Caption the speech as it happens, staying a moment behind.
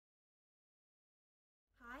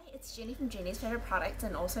It's Jenny from Genie's Favorite Products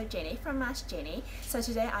and also Jenny from MaskGenie. So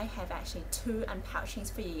today I have actually two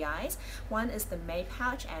unpouchings for you guys. One is the May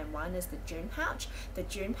pouch and one is the June pouch. The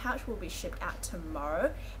June pouch will be shipped out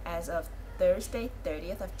tomorrow as of Thursday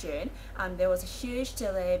 30th of June. There was a huge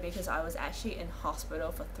delay because I was actually in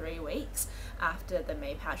hospital for 3 weeks after the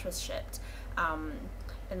May pouch was shipped.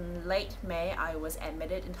 In late May I was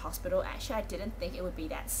admitted in hospital. Actually, I didn't think it would be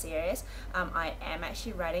that serious. I am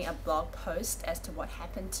actually writing a blog post as to what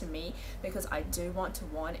happened to me because I do want to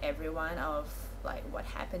warn everyone of like what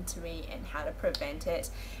happened to me and how to prevent it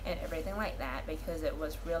and everything like that, because it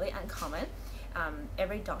was really uncommon.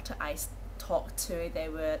 Every doctor I talked to,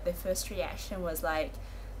 their first reaction was like,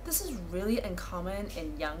 this is really uncommon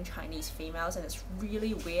in young Chinese females and it's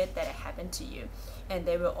really weird that it happened to you, and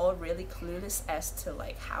they were all really clueless as to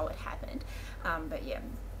like how it happened. But yeah,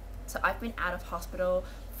 so I've been out of hospital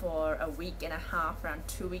for a week and a half, around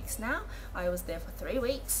 2 weeks now. I was there for 3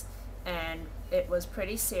 weeks and it was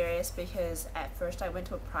pretty serious because at first I went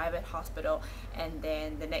to a private hospital, and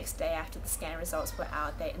then the next day after the scan results were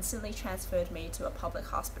out, they instantly transferred me to a public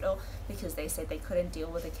hospital because they said they couldn't deal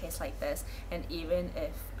with a case like this. And even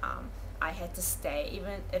if I had to stay,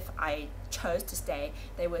 even if I chose to stay,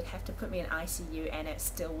 they would have to put me in ICU and it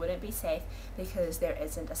still wouldn't be safe because there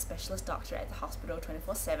isn't a specialist doctor at the hospital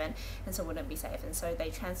 24/7, and so it wouldn't be safe. And so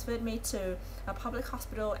they transferred me to a public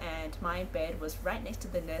hospital and my bed was right next to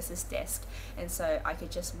the nurse's desk, and so I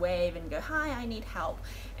could just wave and go, hi, I need help,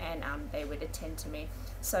 and they would attend to me.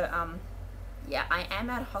 So yeah, I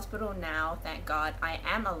am out of hospital now, thank God. I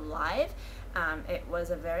am alive. It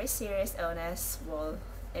was a very serious illness, well,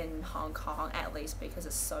 in Hong Kong at least, because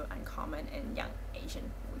it's so uncommon in young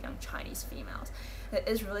Asian or young Chinese females. It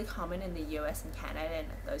is really common in the US and Canada and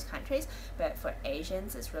those countries, but for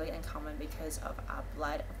Asians it's really uncommon because of our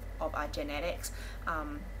blood, of our genetics.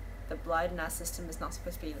 The blood in our system is not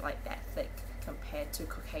supposed to be like that thick compared to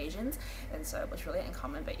Caucasians, and so it was really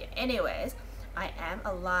uncommon. But yeah, anyways, I am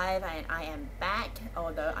alive and I am back,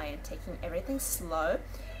 although I am taking everything slow.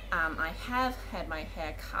 I have had my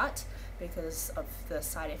hair cut because of the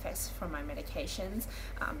side effects from my medications.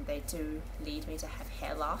 They do lead me to have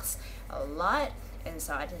hair loss a lot, and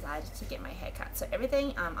so I decided to get my hair cut. So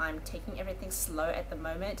everything, I'm taking everything slow at the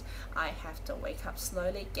moment. I have to wake up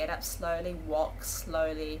slowly, get up slowly, walk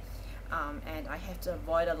slowly, and I have to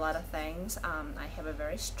avoid a lot of things. I have a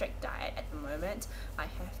very strict diet at the moment. I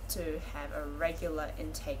have to have a regular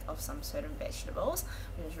intake of some certain vegetables,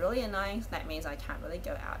 which is really annoying. That means I can't really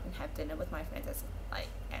go out and have dinner with my friends as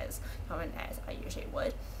common as I usually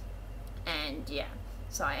would. And yeah,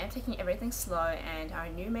 so I am taking everything slow, and our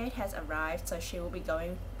new maid has arrived, so she will be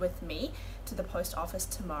going with me to the post office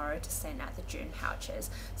tomorrow to send out the June pouches.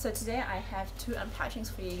 So today I have two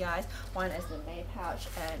unpouchings for you guys. One is the May pouch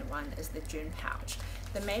and one is the June pouch.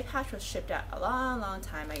 The May pouch was shipped out a long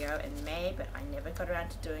time ago in May, but I never got around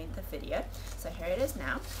to doing the video, so here it is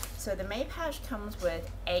now. So the May pouch comes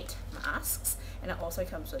with 8 masks, and it also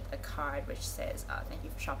comes with a card which says thank you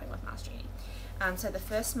for shopping with MaskGenie. So the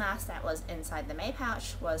first mask that was inside the May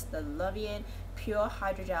pouch was the Lovien Pure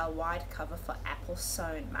Hydrogel Wide Cover for Apple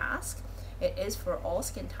Sewn mask. It is for all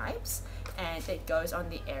skin types, and it goes on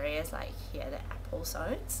the areas like here, the apple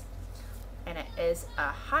zones. And it is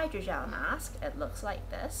a hydrogel mask. It looks like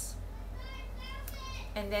this.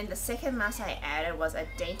 And then the second mask I added was a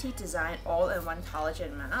Dainty design all-in-one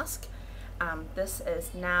collagen mask. This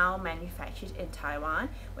is now manufactured in Taiwan.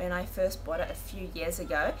 When I first bought it a few years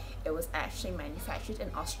ago, it was actually manufactured in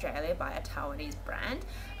Australia by a Taiwanese brand,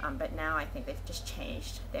 but now I think they've just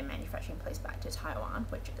changed their manufacturing place back to Taiwan,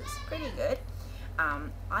 which is pretty good.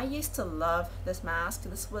 I used to love this mask.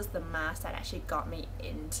 This was the mask that actually got me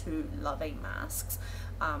into loving masks.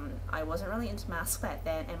 I wasn't really into masks back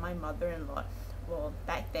then, and my mother-in-law, well,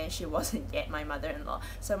 back then she wasn't yet my mother-in-law,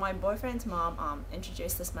 so my boyfriend's mom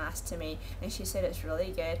introduced this mask to me, and she said it's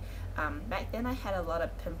really good. Back then I had a lot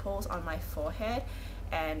of pimples on my forehead,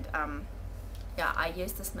 and yeah, I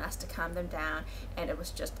used this mask to calm them down, and it was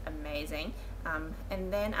just amazing.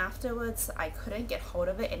 And then afterwards I couldn't get hold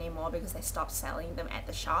of it anymore because they stopped selling them at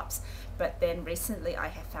the shops, but then recently I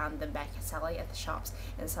have found them back selling at the shops,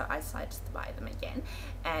 and so I decided to buy them again.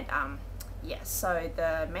 And yeah, so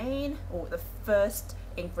the first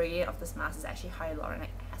ingredient of this mask is actually hyaluronic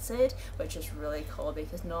acid, which is really cool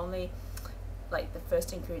because normally like the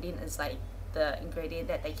first ingredient is like the ingredient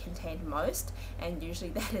that they contain most, and usually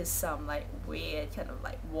that is some like weird kind of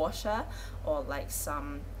like washer or like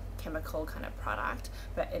some chemical kind of product.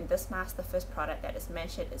 But in this mask, the first product that is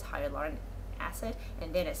mentioned is hyaluronic acid,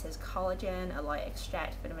 and then it says collagen, aloe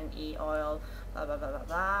extract, vitamin E oil, blah blah blah blah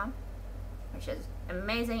blah, which is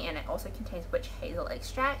amazing, and it also contains witch hazel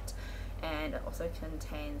extract, and it also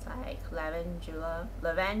contains like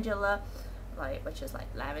lavandula, like, which is like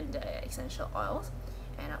lavender essential oils,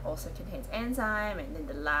 and it also contains enzyme, and then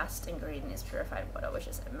the last ingredient is purified water, which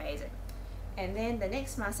is amazing. And then the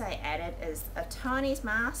next mask I added is a Tony's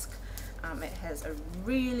mask. It has a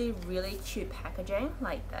really cute packaging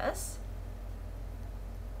like this.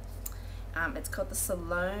 It's called the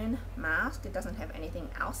Solone mask. It doesn't have anything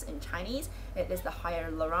else in Chinese. It is the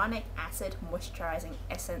Hyaluronic Acid Moisturising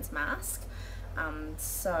Essence Mask.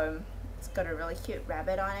 So it's got a really cute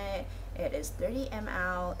rabbit on it. It is 30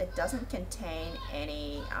 ml. It doesn't contain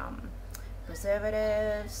any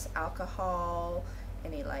preservatives, alcohol,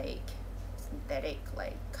 any like synthetic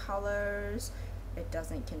like colors. It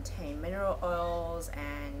doesn't contain mineral oils,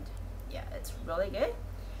 and yeah, it's really good.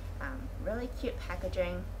 Really cute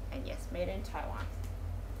packaging, and yes, made in Taiwan.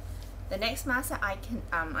 The next mask that I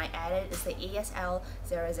added is the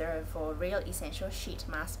ESL004 Real Essential Sheet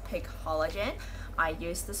Mask Pig Collagen. I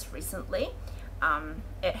used this recently.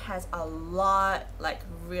 It has a lot, like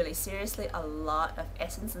really seriously a lot of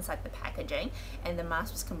essence inside the packaging, and the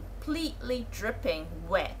mask was completely dripping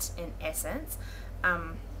wet in essence.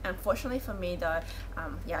 Unfortunately for me though,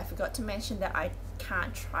 yeah, I forgot to mention that I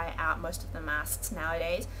can't try out most of the masks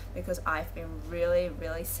nowadays because I've been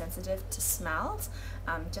really sensitive to smells.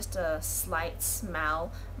 Just a slight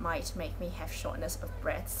smell might make me have shortness of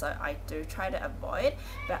breath, so I do try to avoid.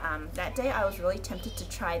 But that day I was really tempted to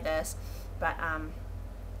try this, but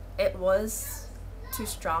it was too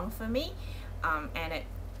strong for me, and it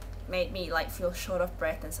made me like feel short of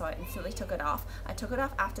breath, and so I instantly took it off. I took it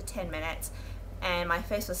off after 10 minutes, and my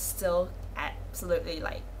face was still absolutely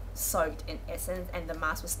like soaked in essence, and the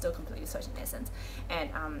mask was still completely soaked in essence. And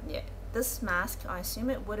yeah, this mask, I assume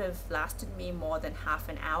it would have lasted me more than half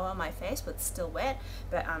an hour on my face, but still wet.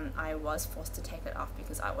 But I was forced to take it off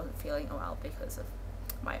because I wasn't feeling well because of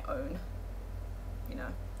my own, you know,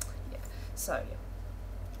 yeah. So yeah.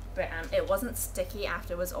 But it wasn't sticky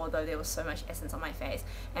afterwards, although there was so much essence on my face,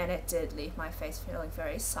 and it did leave my face feeling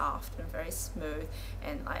very soft and very smooth,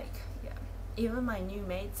 and like, yeah. Even my new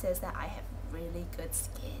maid says that I have really good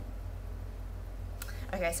skin.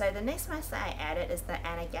 Okay, so the next mask that I added is the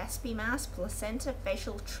Annagaspi mask, Placenta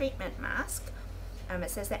Facial Treatment Mask.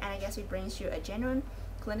 It says that Annagaspi brings you a genuine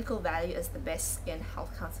clinical value as the best skin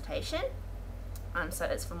health consultation. So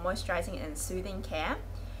it's for moisturizing and soothing care.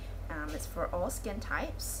 It's for all skin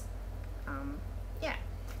types. Yeah.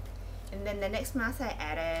 And then the next mask I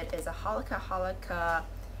added is a HolikaHolika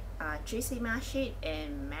Juicy Mask Sheet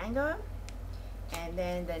in Mango. And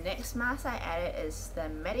then the next mask I added is the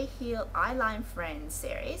MediHeal Eyeline Friends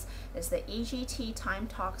series. It's the E.G.T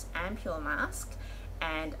Timetox Ampoule mask.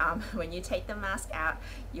 And when you take the mask out,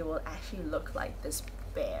 you will actually look like this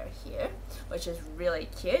bear here, which is really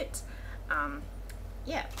cute.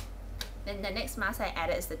 Yeah. Then the next mask I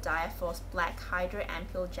added is the DiaForce Black Hydro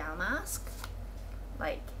Ampoule Gel Mask.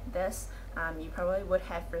 Like this. You probably would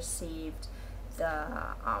have received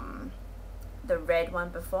the red one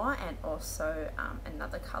before, and also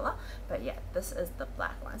another color, but yeah, this is the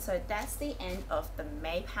black one. So that's the end of the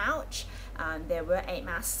May pouch. There were 8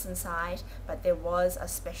 masks inside, but there was a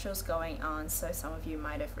specials going on, so some of you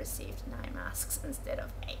might have received 9 masks instead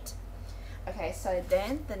of 8. Okay, so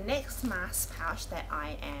then the next mask pouch that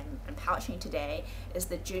I am pouching today is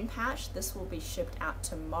the June pouch. This will be shipped out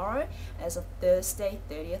tomorrow as of Thursday,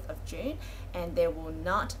 30th of June, and there will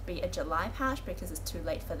not be a July pouch because it's too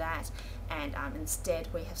late for that. And instead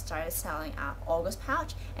we have started selling our August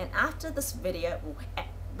pouch, and after this video,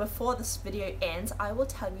 before this video ends, I will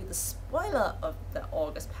tell you the spoiler of the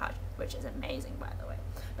August pouch, which is amazing by the way.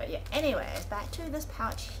 But yeah, anyways, back to this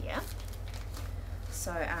pouch here.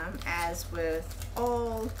 So as with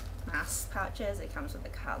all mask pouches, it comes with a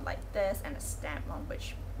card like this and a stamp on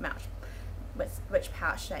which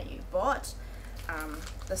pouch that you bought.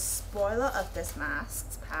 The spoiler of this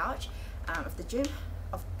mask pouch, of the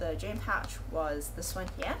June pouch, was this one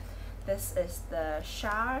here. This is the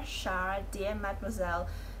Shara Dear Mademoiselle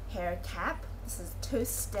hair cap. This is a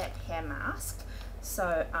 2-step hair mask.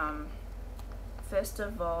 So first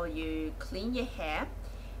of all, you clean your hair,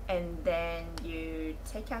 and then you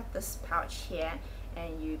take out this pouch here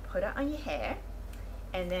and you put it on your hair,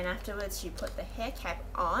 and then afterwards you put the hair cap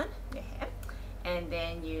on your hair, and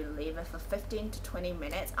then you leave it for 15 to 20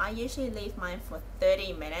 minutes. I usually leave mine for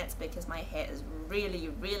 30 minutes because my hair is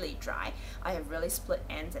really dry. I have really split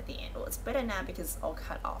ends at the end. Well, it's better now because it's all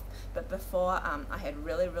cut off, but before I had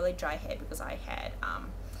really dry hair because I had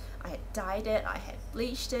I had dyed it, I had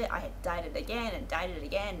bleached it, I had dyed it again and dyed it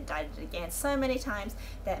again and dyed it again so many times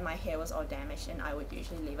that my hair was all damaged, and I would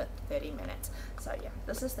usually leave it 30 minutes. So yeah,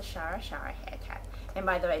 this is the Shara hair cap. And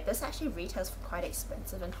by the way, this actually retails for quite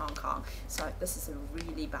expensive in Hong Kong, so this is a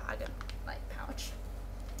really bargain like pouch.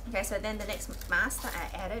 Okay, so then the next mask that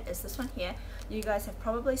I added is this one here. You guys have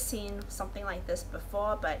probably seen something like this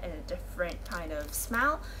before, but in a different kind of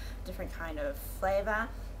smell, different kind of flavor.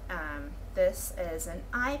 This is an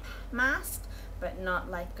eye mask, but not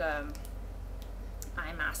like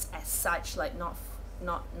eye mask as such, like not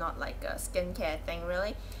like a skincare thing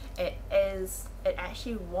really. It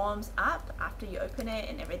actually warms up after you open it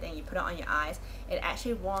and everything. You put it on your eyes, it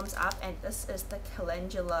actually warms up, and this is the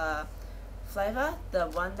Calendula flavor. The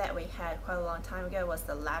one that we had quite a long time ago was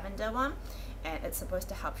the lavender one, and it's supposed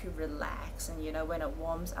to help you relax, and you know, when it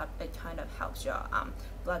warms up it kind of helps your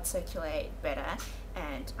blood circulate better.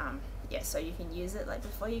 And yeah, so you can use it like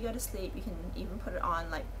before you go to sleep. You can even put it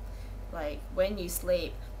on like when you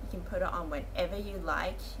sleep. You can put it on whenever you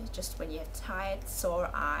like, just when you have tired, sore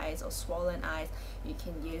eyes or swollen eyes, you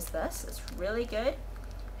can use this. It's really good,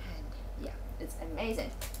 and yeah, it's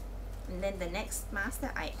amazing. And then the next mask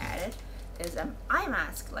that I added is an eye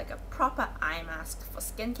mask, like a proper eye mask for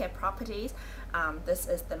skincare properties. This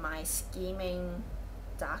is the My Scheming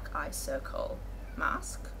Dark Eye Circle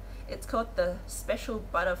mask. It's called the Special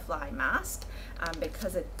Butterfly Mask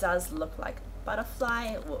because it does look like a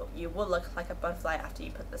butterfly. Well, you will look like a butterfly after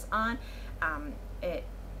you put this on. It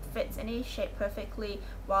fits any shape perfectly,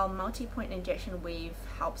 while multi-point injection weave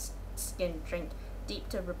helps skin drink deep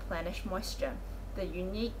to replenish moisture. The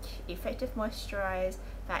unique effective moisturize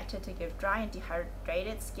factor to give dry and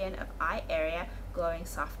dehydrated skin of eye area glowing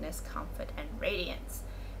softness, comfort, and radiance.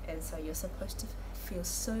 And so you're supposed to feel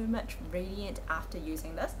so much radiant after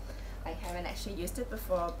using this. I haven't actually used it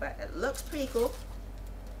before, but it looks pretty cool.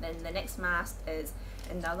 Then the next mask is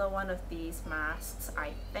another one of these masks.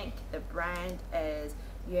 I think the brand is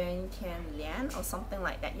Yuan or something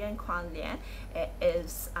like that. Yuan. It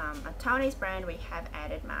is a Taiwanese brand. We have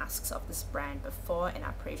added masks of this brand before in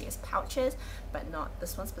our previous pouches, but not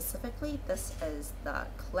this one specifically. This is the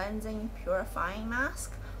cleansing purifying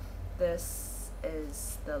mask. This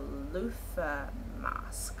is the loofah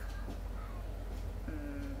mask.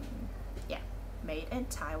 Yeah, made in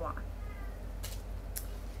Taiwan.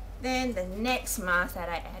 Then the next mask that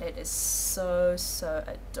I added is so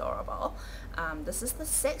adorable. This is the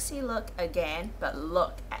sexy look again, but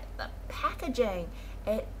look at the packaging.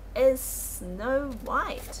 It is Snow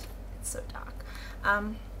White. It's so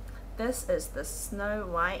dark. This is the Snow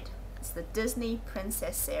White. It's the Disney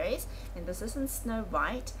Princess series, and this isn't Snow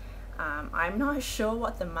White. I'm not sure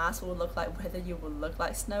what the mask will look like, whether you will look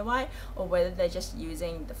like Snow White or whether they're just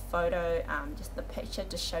using the photo, just the picture,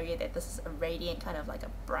 to show you that this is a radiant, kind of like a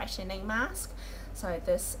brightening mask. So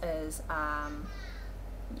this is yeah,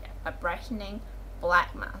 a brightening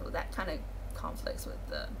black mask. Well, that kind of conflicts with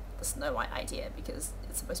the Snow White idea because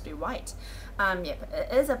it's supposed to be white. Yeah, but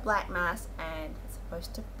it is a black mask, and it's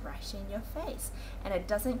supposed to brighten your face, and it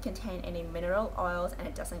doesn't contain any mineral oils, and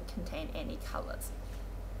it doesn't contain any colors.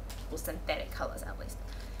 Or synthetic colors at least.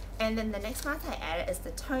 And then the next mask I added is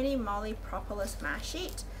the Tony Moly Propolis Mask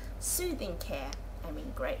Sheet. Soothing care. I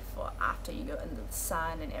mean, great for after you go into the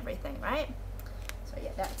sun and everything, right? So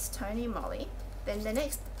yeah, that's Tony Moly. Then the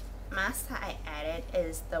next mask that I added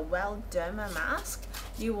is the Well Derma mask.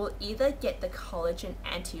 You will either get the Collagen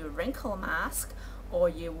Anti-Wrinkle Mask, or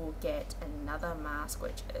you will get another mask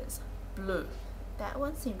which is blue. That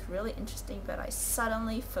one seemed really interesting, but I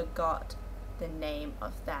suddenly forgot the name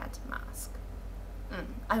of that mask.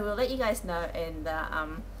 I will let you guys know in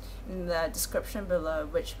the description below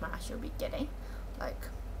which mask you'll be getting, like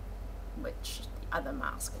which the other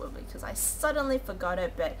mask will be, because I suddenly forgot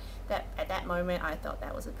it, but at that moment I thought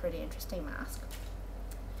that was a pretty interesting mask.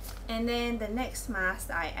 And then the next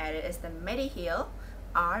mask I added is the MediHeal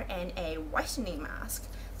RNA Whitening Mask.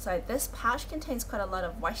 So this pouch contains quite a lot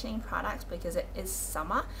of whitening products because it is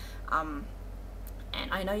summer. And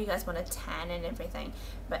I know you guys want to tan and everything,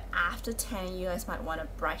 but after tanning you guys might want to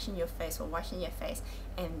brighten your face or whiten your face,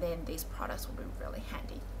 and then these products will be really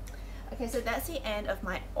handy. Okay, so that's the end of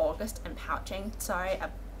my August unpouching. Sorry,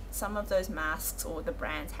 some of those masks or the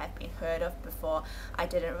brands have been heard of before. I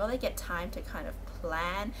didn't really get time to kind of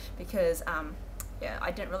plan because yeah,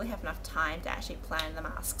 I didn't really have enough time to actually plan the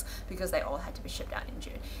masks because they all had to be shipped out in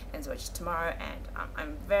June, and so it's tomorrow. And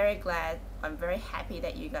I'm very glad, I'm very happy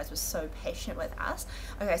that you guys were so patient with us.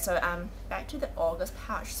 Okay, so back to the August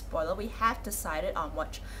pouch spoiler. We have decided on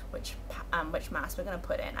which mask we're going to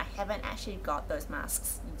put in. I haven't actually got those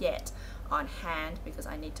masks yet on hand because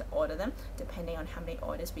I need to order them depending on how many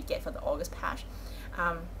orders we get for the August pouch,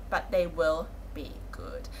 but they will be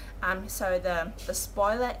good. So the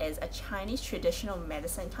spoiler is a Chinese traditional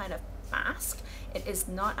medicine kind of mask. It is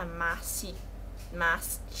not a mask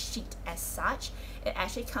sheet as such. It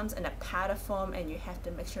actually comes in a powder form, and you have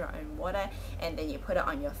to mix your own water, and then you put it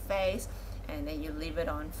on your face, and then you leave it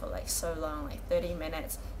on for like so long, like 30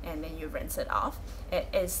 minutes, and then you rinse it off. It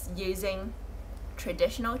is using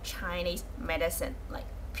traditional Chinese medicine, like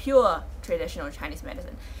pure traditional Chinese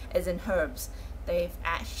medicine, as in herbs. They've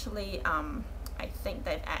actually I think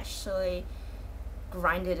they've actually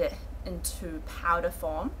grinded it into powder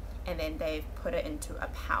form, and then they've put it into a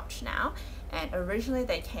pouch now. And originally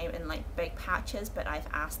they came in like big pouches, but I've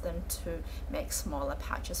asked them to make smaller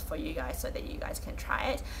pouches for you guys so that you guys can try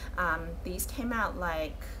it. These came out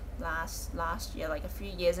like last year, like a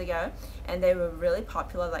few years ago, and they were really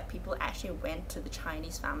popular. Like people actually went to the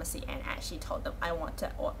Chinese pharmacy and actually told them, I want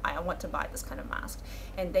to buy this kind of mask,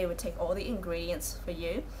 and they would take all the ingredients for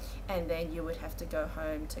you, and then you would have to go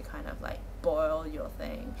home to kind of like boil your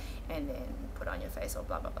thing and then put on your face or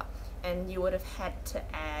blah blah blah. And you would have had to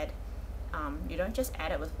add you don't just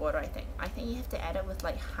add it with water. I think you have to add it with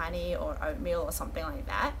like honey or oatmeal or something like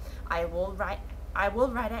that. I will write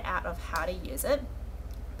it out of how to use it.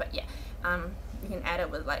 But yeah, you can add it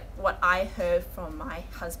with like what I heard from my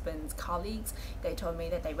husband's colleagues. They told me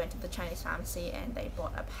that they went to the Chinese pharmacy and they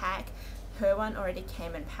bought a pack. Her one already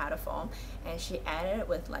came in powder form, and she added it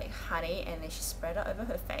with like honey, and then she spread it over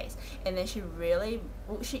her face, and then she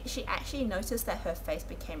actually noticed that her face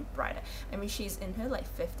became brighter. I mean, she's in her like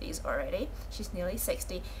 50s already, she's nearly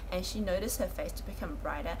 60, and she noticed her face to become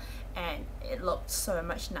brighter, and it looked so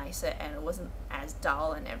much nicer, and it wasn't as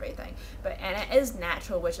dull and everything. And it is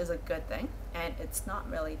natural, which is a good thing, and it's not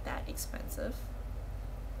really that expensive.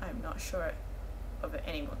 I'm not sure of it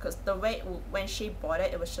anymore, because the way when she bought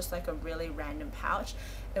it, it was just like a really random pouch.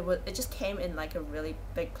 It just came in like a really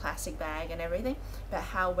big plastic bag and everything. But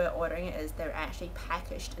how we're ordering it is they're actually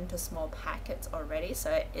packaged into small packets already,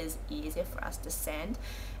 so it is easier for us to send.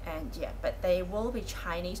 And yeah, but they will be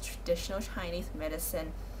traditional Chinese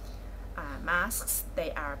medicine masks.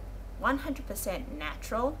 They are 100%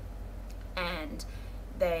 natural, and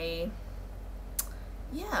they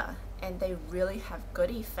really have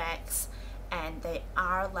good effects. And they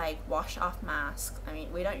are like wash off masks. I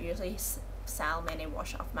mean, we don't usually sell many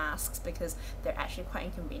wash off masks because they're actually quite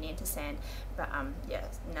inconvenient to send. But yeah,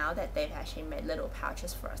 now that they've actually made little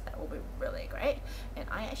pouches for us, that will be really great. And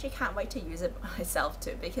I actually can't wait to use it myself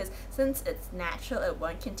too, because since it's natural, it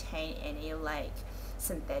won't contain any like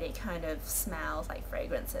synthetic kind of smells like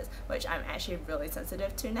fragrances, which I'm actually really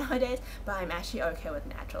sensitive to nowadays. But I'm actually okay with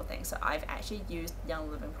natural things, so I've actually used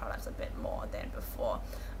Young Living products a bit more than before.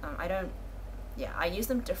 I use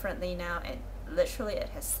them differently now, and literally it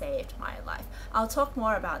has saved my life. I'll talk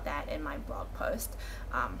more about that in my blog post.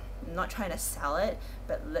 I'm not trying to sell it,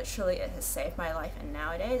 but literally it has saved my life. And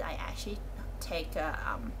nowadays I actually take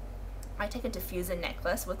a diffuser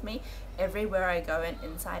necklace with me everywhere I go, and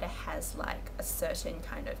inside it has like a certain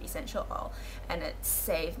kind of essential oil, and it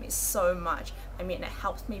saved me so much. I mean, it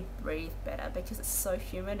helps me breathe better because it's so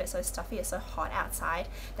humid, it's so stuffy, it's so hot outside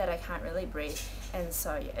that I can't really breathe. And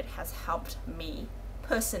so yeah, it has helped me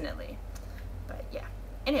personally. But yeah,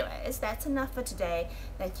 anyways, that's enough for today.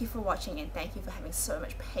 Thank you for watching, and thank you for having so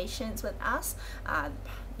much patience with us.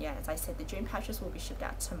 Yeah, as I said, the June pouches will be shipped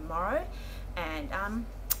out tomorrow. And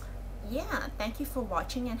yeah, thank you for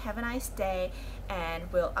watching, and have a nice day, and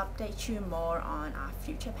we'll update you more on our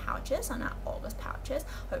future pouches, on our August pouches.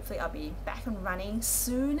 Hopefully I'll be back and running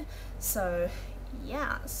soon. So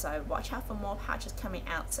yeah, so watch out for more pouches coming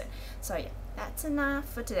out soon. So yeah, that's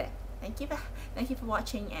enough for today. Thank you for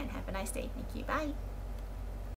watching, and have a nice day. Thank you. Bye.